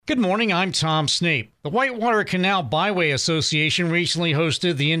Good morning, I'm Tom Snape. The Whitewater Canal Byway Association recently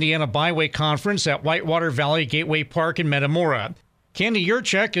hosted the Indiana Byway Conference at Whitewater Valley Gateway Park in Metamora. Candy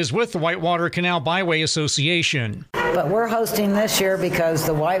Yurchek is with the Whitewater Canal Byway Association. But we're hosting this year because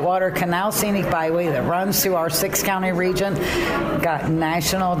the Whitewater Canal Scenic Byway that runs through our 6-county region got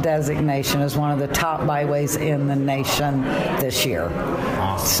national designation as one of the top byways in the nation this year.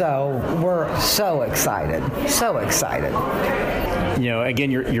 So we're so excited, so excited. You know, again,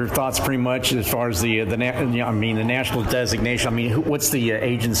 your thoughts pretty much as far as the national designation. I mean, what's the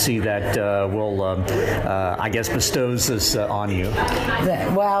agency that will, I guess, bestows this on you?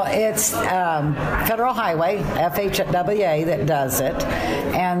 Well, it's Federal Highway, FHWA, that does it.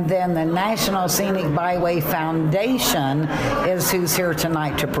 And then the National Scenic Byway Foundation is who's here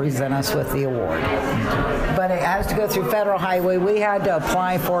tonight to present us with the award. But it has to go through Federal Highway. We had to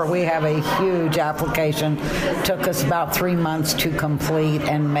apply for it. We have a huge application. Took us about 3 months to complete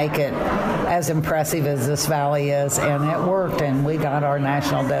and make it as impressive as this valley is. And it worked, and we got our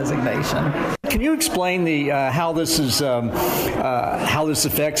national designation. Can you explain how this affects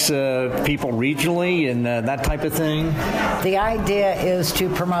people regionally and that type of thing? The idea is to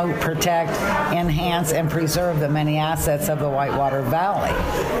promote, protect, enhance, and preserve the many assets of the Whitewater Valley.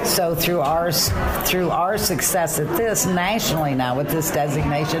 So through our success at this nationally now with this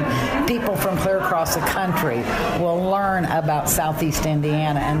designation, people from clear across the country will learn about Southeast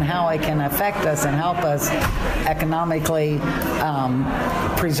Indiana and how it can affect us and help us economically,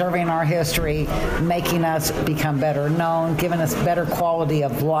 preserving our history, making us become better known, giving us better quality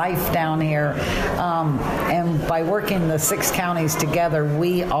of life down here. And by working the 6 counties together,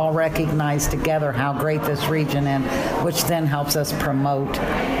 we all recognize together how great this region is, which then helps us promote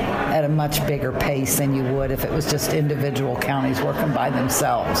at a much bigger pace than you would if it was just individual counties working by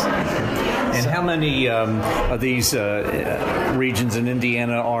themselves. And how many of these regions in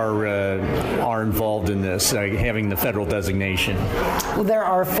Indiana are involved in this, having the federal designation? Well, there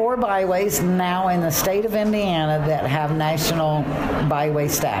are 4 byways now in the state of Indiana that have national byway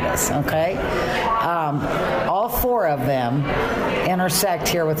status, okay? All 4 of them intersect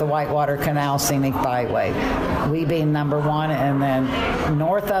here with the Whitewater Canal Scenic Byway. We being number 1, and then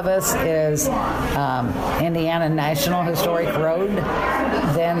north of us is Indiana National Historic Road.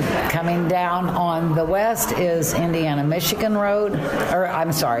 Then coming down on the west is Indiana-Michigan Road. Or,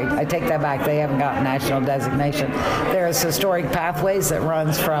 I'm sorry, I take that back. They haven't got national designation. There is Historic Pathways that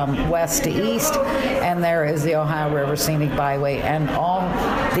runs from west to east, and there is the Ohio River Scenic Byway, and all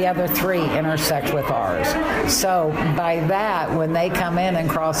the other 3 intersect with ours. So by that, when they come in and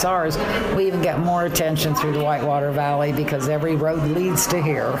cross ours, we even get more attention through the Whitewater Valley because every road leads to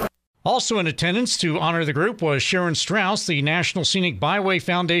here. Also in attendance to honor the group was Sharon Strauss, the National Scenic Byway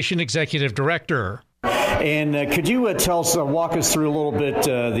Foundation Executive Director. And could you walk us through a little bit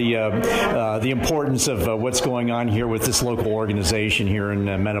the importance of what's going on here with this local organization here in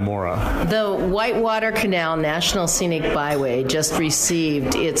Metamora? The Whitewater Canal National Scenic Byway just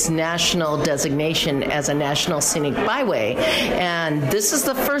received its national designation as a National Scenic Byway, and this is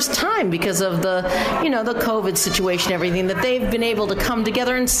the first time because of the COVID situation, everything, that they've been able to come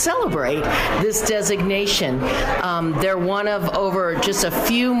together and celebrate this designation. They're one of over just a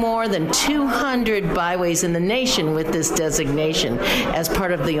few more than 200 byways in the nation with this designation as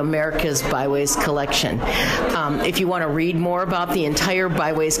part of the America's Byways collection. If you want to read more about the entire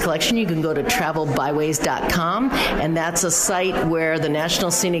Byways collection, you can go to travelbyways.com, and that's a site where the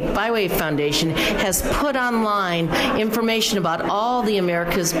National Scenic Byway Foundation has put online information about all the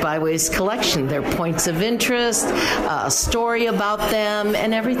America's Byways collection, their points of interest, a story about them,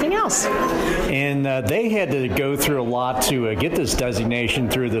 and everything else. And they had to go through a lot to get this designation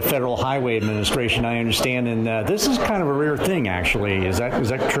through the Federal Highway Administration, I understand, and this is kind of a rare thing, actually. Is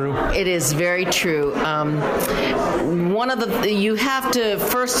that true? It is very true. You have to,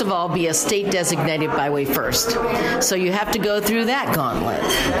 first of all, be a state-designated byway first. So you have to go through that gauntlet.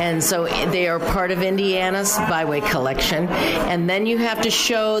 And so they are part of Indiana's byway collection. And then you have to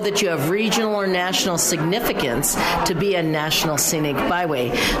show that you have regional or national significance to be a National Scenic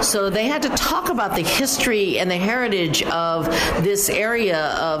Byway. So they had to talk about the history and the heritage of this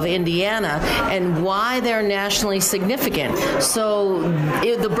area of Indiana and why they're nationally significant. So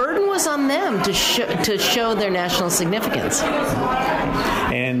the burden was on them to show their national significance.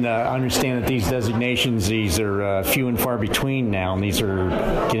 And I understand that these designations, these are few and far between now, and these are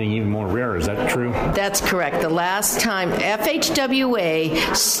getting even more rare. Is that true? That's correct. The last time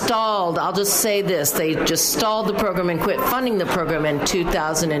FHWA stalled, I'll just say this, they just stalled the program and quit funding the program in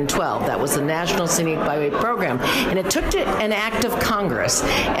 2012. That was the National Scenic Byway Program. And it took an act of Congress.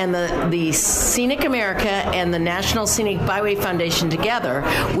 And the Scenic America and the National Scenic Byway Foundation together,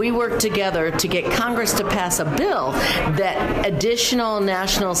 we worked together to get Congress to pass a bill that additional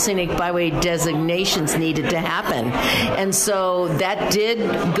National Scenic Byway designations needed to happen. And so that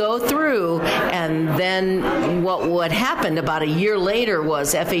did go through, and then what happened about a year later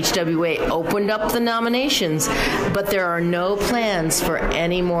was FHWA opened up the nominations, but there are no plans for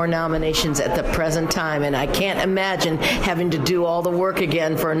any more nominations at the present time, and I can't imagine having to do all the work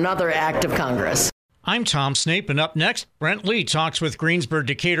again for another act of Congress. I'm Tom Snape, and up next, Brent Lee talks with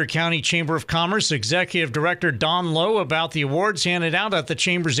Greensburg-Decatur County Chamber of Commerce Executive Director Don Lowe about the awards handed out at the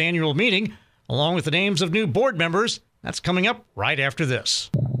Chamber's annual meeting, along with the names of new board members. That's coming up right after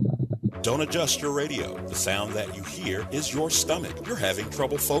this. Don't adjust your radio. The sound that you hear is your stomach. You're having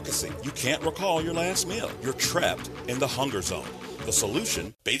trouble focusing. You can't recall your last meal. You're trapped in the hunger zone. The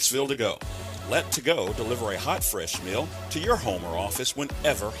solution, Batesville To Go. Let To Go deliver a hot, fresh meal to your home or office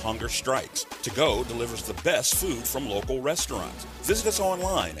whenever hunger strikes. To Go delivers the best food from local restaurants. Visit us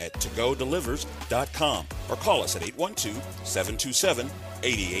online at togodelivers.com or call us at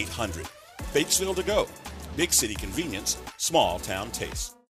 812-727-8800. Batesville To Go. Big city convenience, small town taste.